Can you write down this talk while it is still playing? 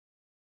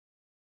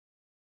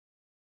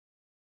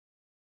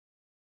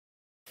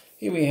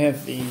Here we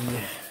have the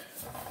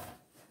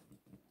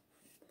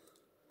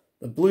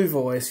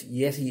BlueVoice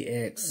Yeti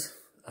X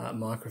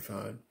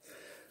microphone.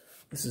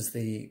 This is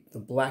the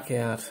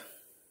blackout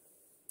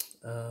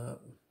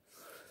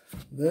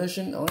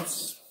version.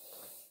 Let's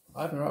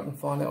open it up and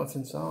find out what's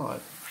inside.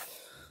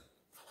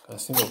 Got a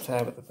single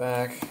tab at the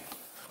back.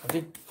 I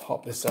did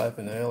pop this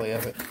open earlier,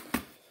 but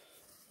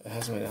it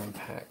hasn't been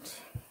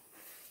unpacked.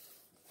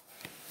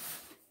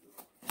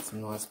 Some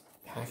nice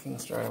packing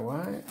straight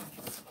away.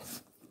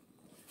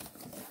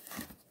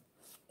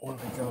 What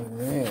have we got in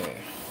there?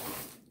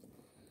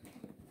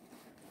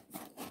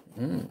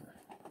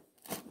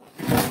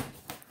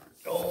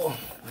 Oh,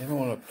 never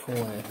want to pull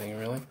anything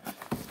really.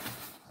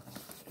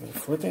 Are we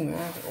flipping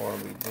that or are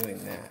we doing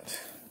that?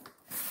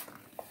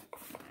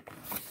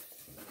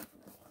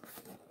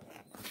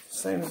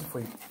 Seems if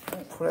we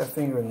put our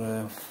finger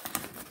in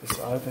this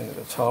opening at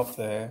the top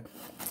there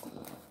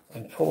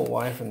and pull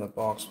away from the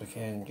box, we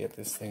can get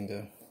this thing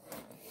to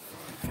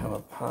come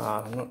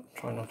apart. I'm not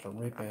trying not to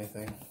rip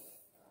anything.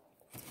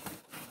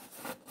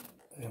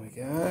 There we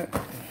go.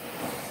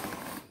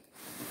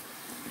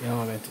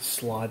 Now I meant to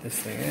slide this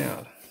thing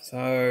out.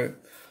 So,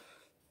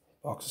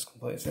 box is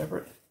completely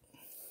separate.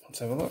 Let's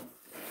have a look.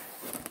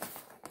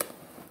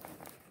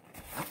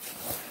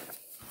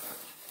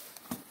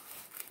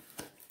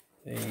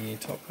 The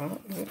top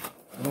part, is it?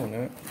 Oh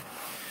no.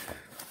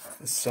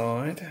 The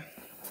side.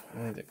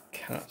 I need to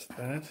cut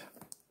that.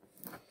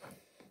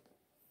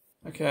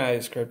 Okay,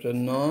 just grabbed a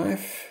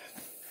knife.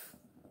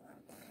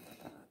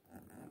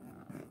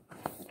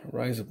 A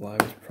razor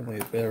blade is probably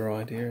a better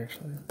idea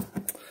actually.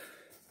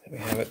 There we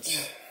have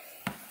it.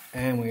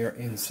 And we are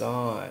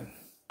inside.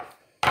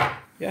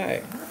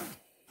 Yay.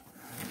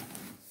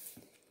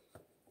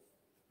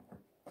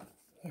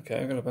 Okay,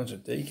 I've got a bunch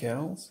of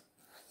decals.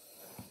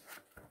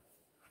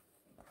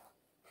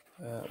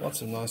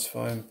 Lots of nice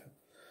foam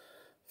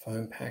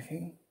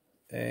packing.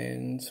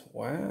 And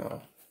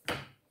wow.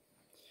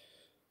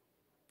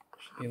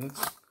 She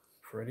looks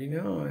pretty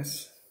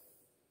nice.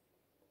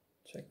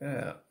 Check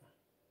that out.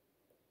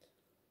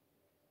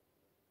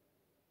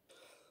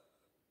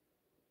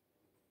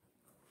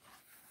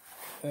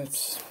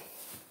 That's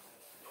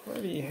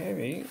pretty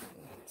heavy.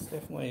 It's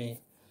definitely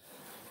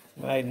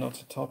made not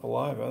to topple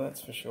over,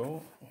 that's for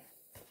sure.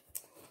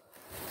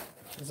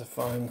 There's a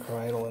foam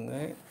cradle in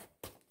there.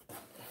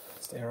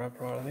 Stare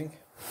upright, I think.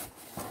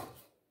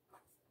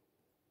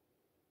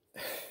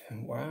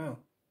 Wow.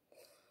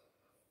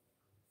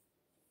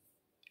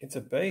 It's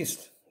a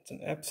beast. It's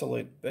an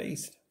absolute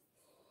beast.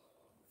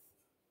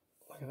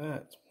 Look at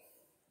that.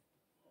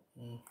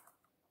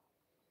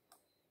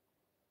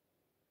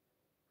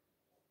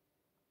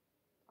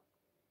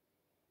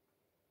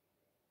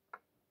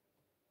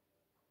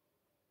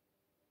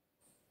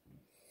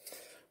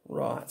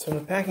 Right, so in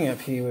the packing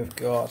up here we've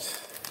got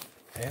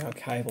our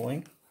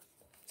cabling.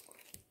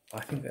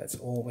 I think that's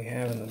all we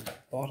have in the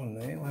bottom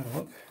there. We'll have a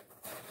look.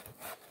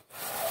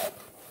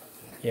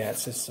 Yeah,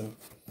 it's just some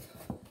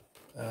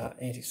not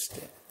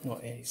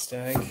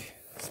anti-stag,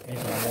 it's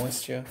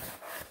anti-moisture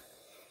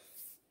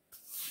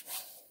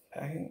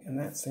packing, and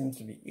that seems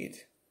to be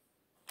it.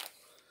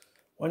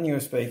 One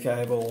USB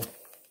cable,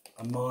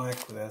 a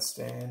mic with our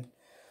stand,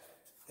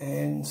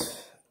 and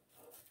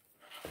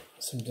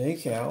some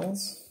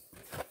decals.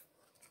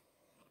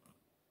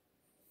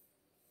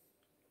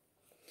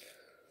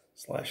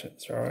 Slash and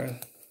throw.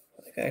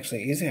 I think it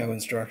actually is our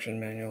instruction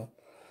manual.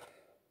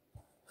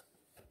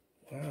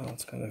 Wow,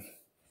 it's kind of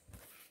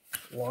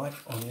light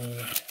on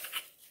the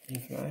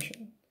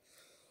information.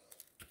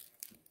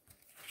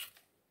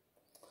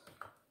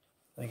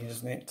 I think you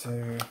just meant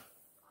to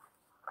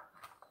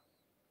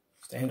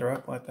stand her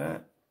up like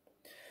that.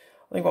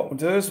 I think what we'll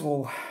do is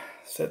we'll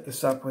set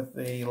this up with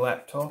the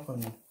laptop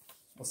and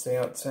we'll see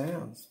how it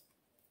sounds.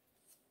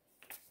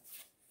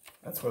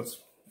 That's what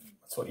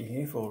you're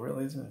here for,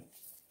 really, isn't it?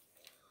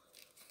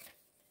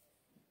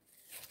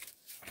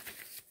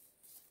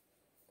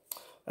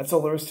 That's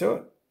all there is to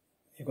it.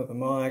 You've got the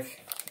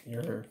mic,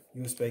 your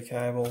USB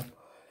cable,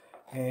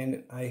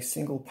 and a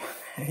single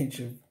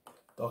page of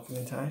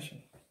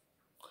documentation.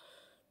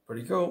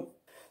 Pretty cool.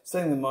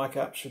 Setting the mic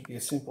up should be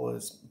as simple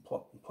as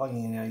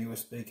plugging in our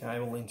USB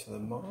cable into the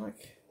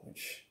mic,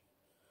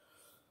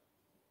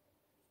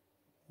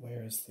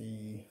 where is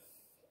the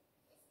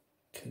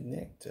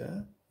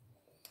connector?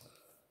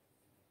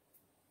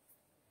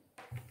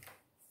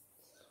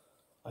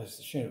 I just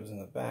assumed it was in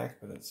the back,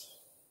 but it's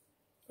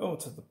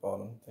at the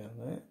bottom down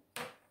there.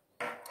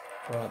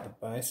 Right at the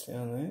base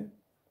down there.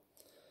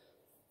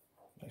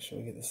 Make sure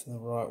we get this in the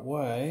right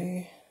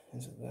way.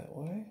 Is it that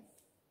way?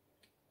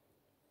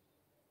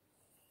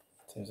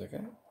 Seems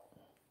okay.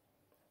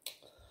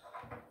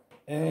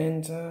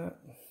 And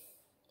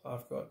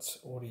I've got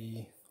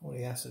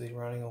Audacity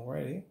running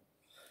already.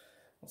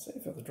 I'll see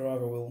if the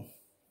driver will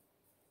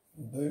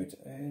boot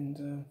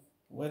and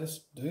let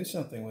us do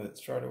something with it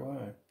straight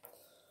away.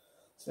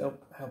 See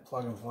how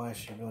plug and play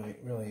she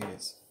really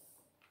is.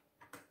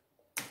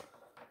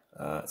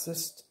 It's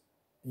just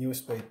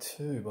USB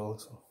 2 by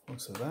the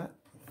looks of that.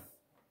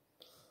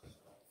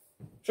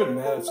 Shouldn't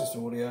matter, it's just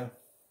audio.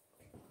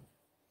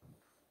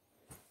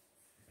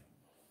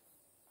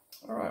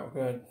 Alright, we've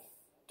got a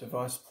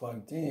device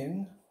plugged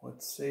in.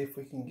 Let's see if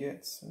we can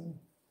get some...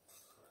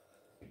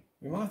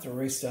 We might have to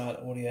restart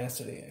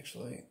Audacity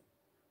actually.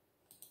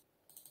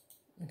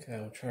 Okay,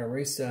 we'll try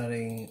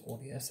restarting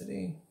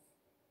Audacity.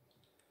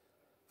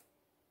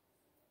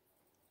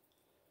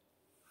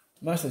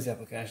 Most of these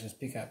applications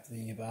pick up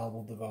the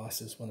available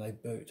devices when they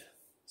boot.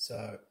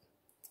 So,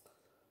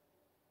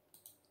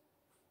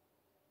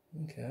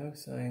 okay, we're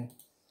saying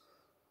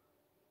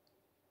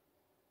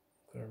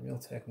got a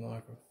Realtek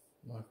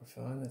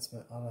microphone. That's my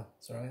other,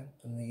 sorry,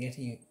 and the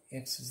Yeti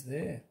X is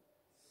there.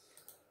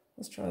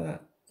 Let's try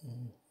that.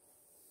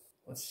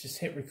 Let's just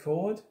hit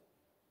record.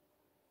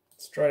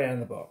 Straight out of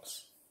the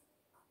box.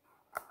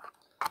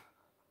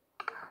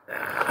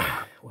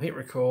 We'll hit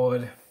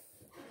record.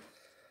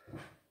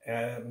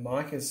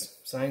 Mic is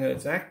saying that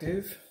it's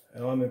active,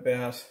 and I'm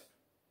about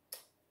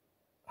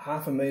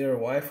half a meter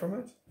away from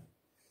it.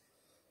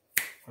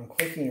 I'm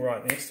clicking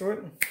right next to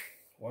it.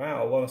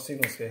 Wow, a lot of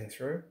signals getting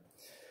through.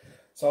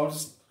 So I'll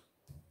just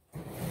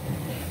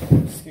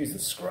excuse the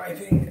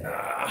scraping.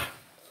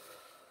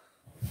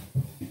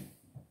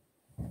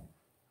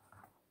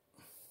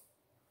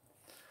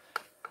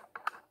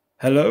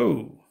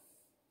 Hello,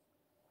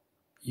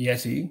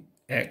 Yeti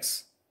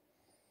X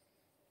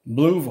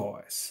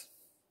BlueVoice.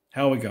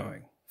 How are we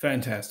going?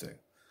 Fantastic.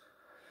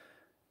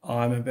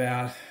 I'm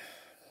about,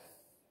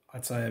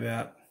 I'd say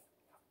about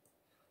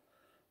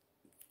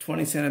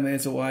 20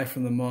 centimeters away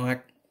from the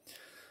mic.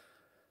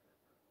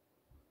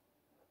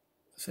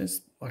 So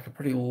it's like a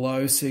pretty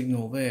low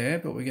signal there,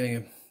 but we're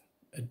getting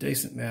a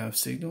decent amount of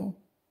signal.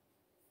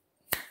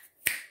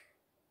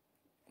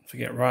 If we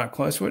get right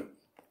close to it,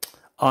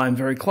 I'm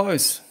very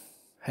close.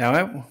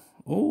 However,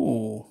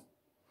 ooh,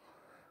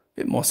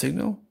 bit more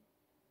signal.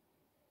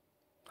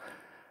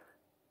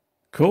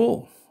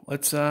 Cool.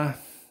 Let's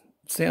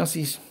see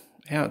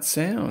how it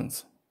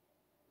sounds.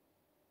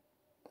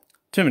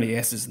 Too many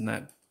S's in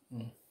that.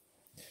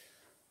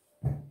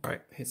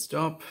 Right, hit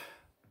stop.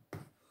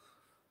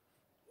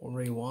 We'll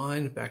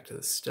rewind back to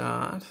the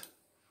start,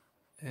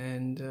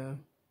 and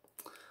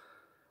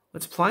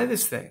let's play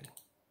this thing.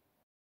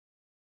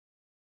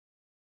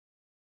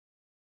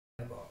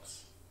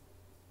 Box.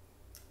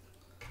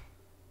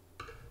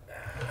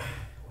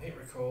 We'll hit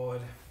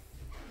record.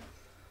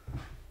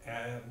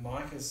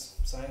 Mic is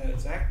saying that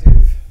it's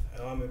active,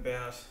 and I'm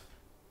about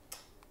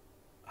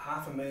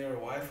half a meter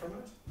away from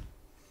it.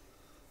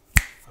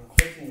 I'm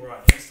clicking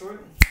right next to it.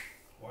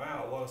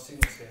 Wow, a lot of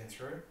signals getting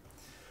through.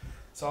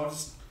 So I'll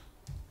just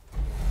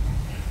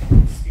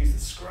excuse the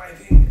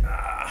scraping.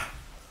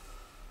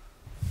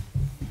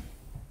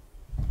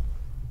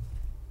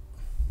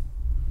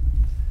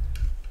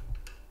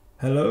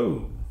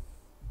 Hello,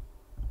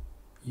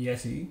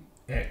 Yeti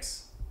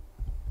X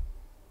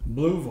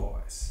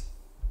BlueVoice.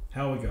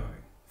 How are we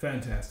going?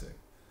 Fantastic.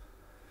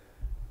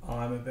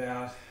 I'm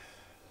about,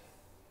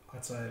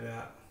 I'd say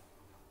about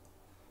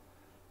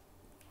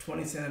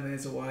 20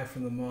 centimeters away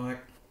from the mic.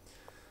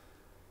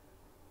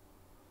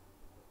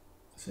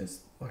 So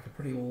it's like a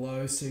pretty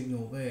low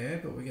signal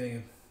there, but we're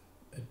getting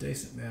a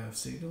decent amount of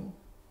signal.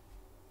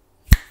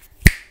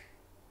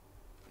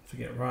 If we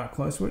get right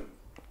close to it,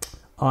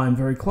 I'm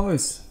very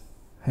close.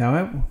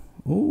 However,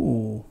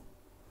 ooh,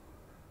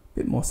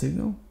 bit more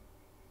signal.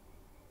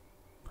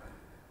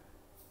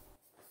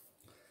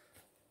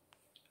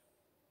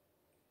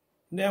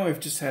 Now we've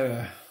just had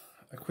a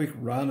quick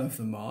run of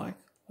the mic.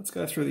 Let's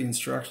go through the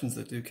instructions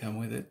that do come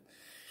with it.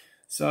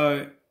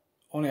 So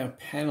on our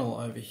panel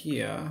over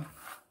here,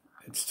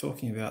 it's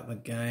talking about the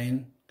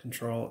gain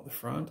control at the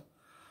front,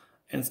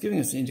 and it's giving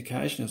us an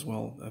indication as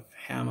well of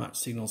how much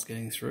signal is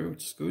getting through,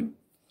 which is good.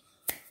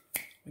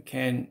 We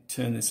can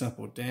turn this up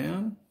or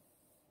down.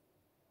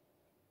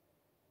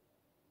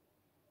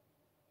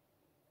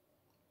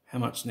 How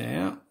much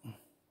now?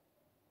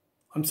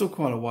 I'm still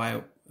quite a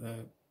way,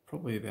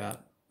 probably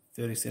about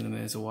 30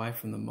 centimeters away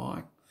from the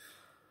mic,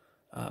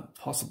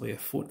 possibly a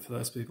foot for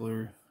those people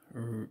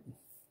who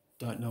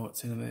don't know what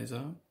centimeters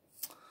are.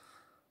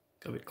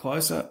 Go a bit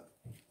closer.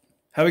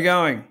 How are we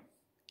going?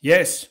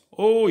 Yes.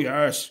 Oh,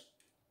 yes.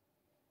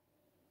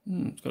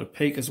 It's got a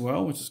peak as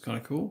well, which is kind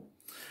of cool.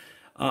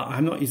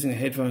 I'm not using the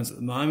headphones at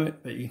the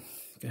moment, but you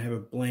can have a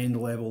blend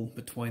level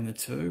between the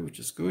two, which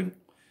is good.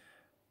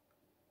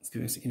 It's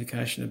giving us an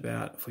indication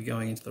about if we're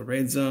going into the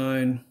red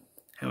zone,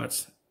 how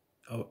much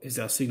is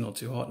our signal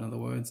too hot, in other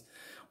words.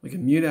 We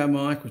can mute our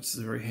mic, which is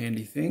a very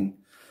handy thing.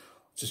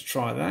 Just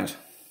try that.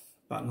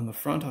 Button on the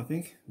front, I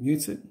think,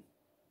 mutes it.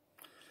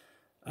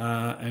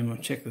 And we'll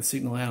check the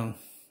signal out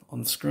on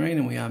the screen,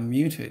 and we are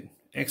muted.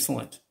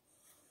 Excellent.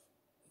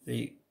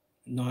 The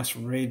nice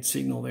red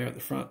signal there at the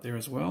front there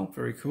as well.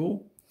 Very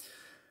cool.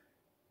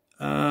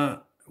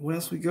 What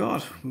else we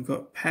got? We've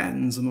got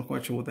patterns. I'm not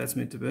quite sure what that's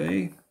meant to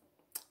be.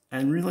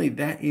 And really,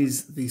 that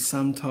is the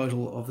sum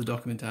total of the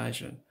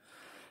documentation.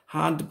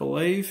 Hard to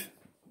believe,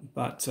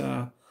 but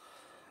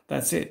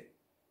that's it.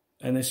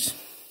 And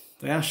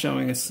they are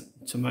showing us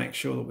to make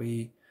sure that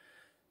we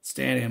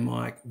stand our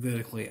mic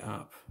vertically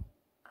up.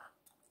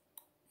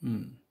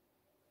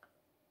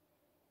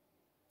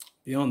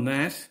 Beyond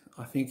that,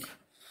 I think,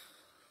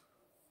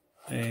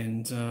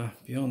 and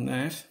beyond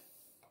that,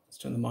 let's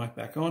turn the mic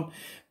back on.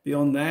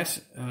 Beyond that,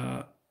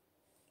 and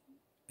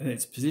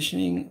its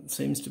positioning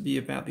seems to be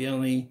about the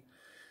only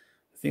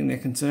thing they're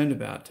concerned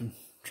about, to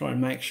try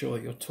and make sure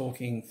that you're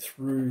talking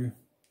through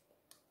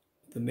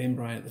the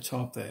membrane at the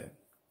top there.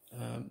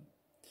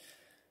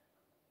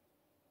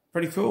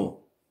 Pretty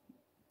cool,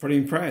 pretty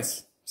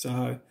impressed.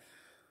 So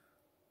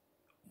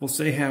we'll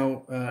see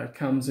how it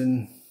comes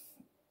in,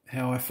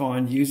 how I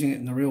find using it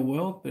in the real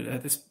world. But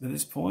at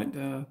this point,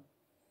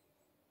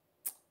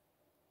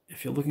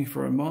 if you're looking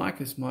for a mic,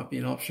 this might be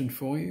an option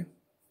for you.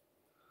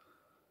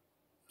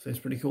 Seems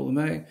pretty cool to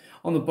me.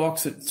 On the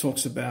box, it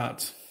talks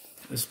about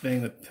this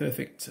being the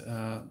perfect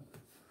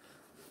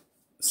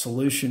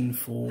solution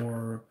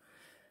for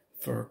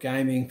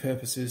gaming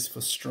purposes,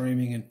 for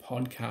streaming and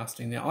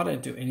podcasting. Now, I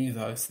don't do any of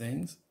those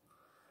things.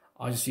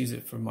 I just use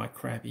it for my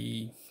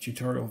crappy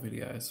tutorial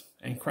videos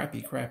and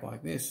crappy crap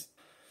like this.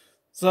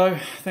 So,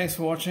 thanks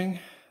for watching.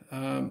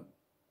 I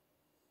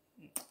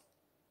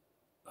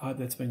hope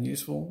that's been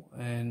useful,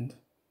 and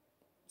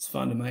it's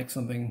fun to make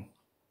something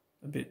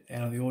a bit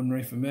out of the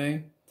ordinary for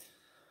me.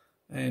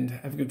 And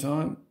have a good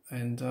time,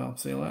 and I'll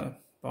see you later.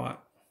 Bye.